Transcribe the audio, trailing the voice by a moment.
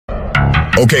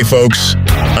Okay folks,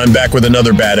 I'm back with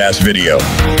another badass video.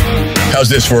 How's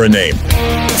this for a name?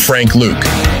 Frank Luke.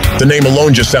 The name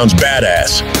alone just sounds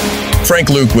badass. Frank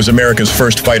Luke was America's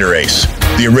first fighter ace,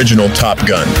 the original Top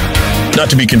Gun. Not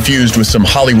to be confused with some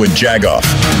Hollywood jagoff.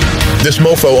 This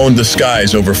mofo owned the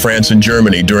skies over France and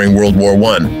Germany during World War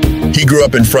I. He grew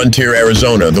up in Frontier,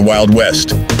 Arizona, the Wild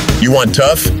West. You want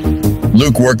tough?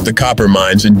 Luke worked the copper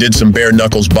mines and did some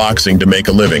bare-knuckles boxing to make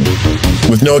a living.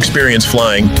 With no experience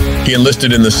flying, he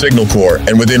enlisted in the Signal Corps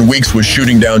and within weeks was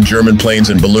shooting down German planes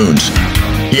and balloons.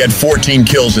 He had 14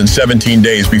 kills in 17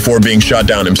 days before being shot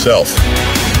down himself.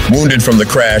 Wounded from the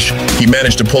crash, he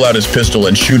managed to pull out his pistol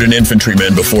and shoot an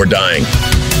infantryman before dying.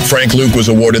 Frank Luke was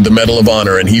awarded the Medal of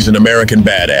Honor and he's an American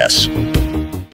badass.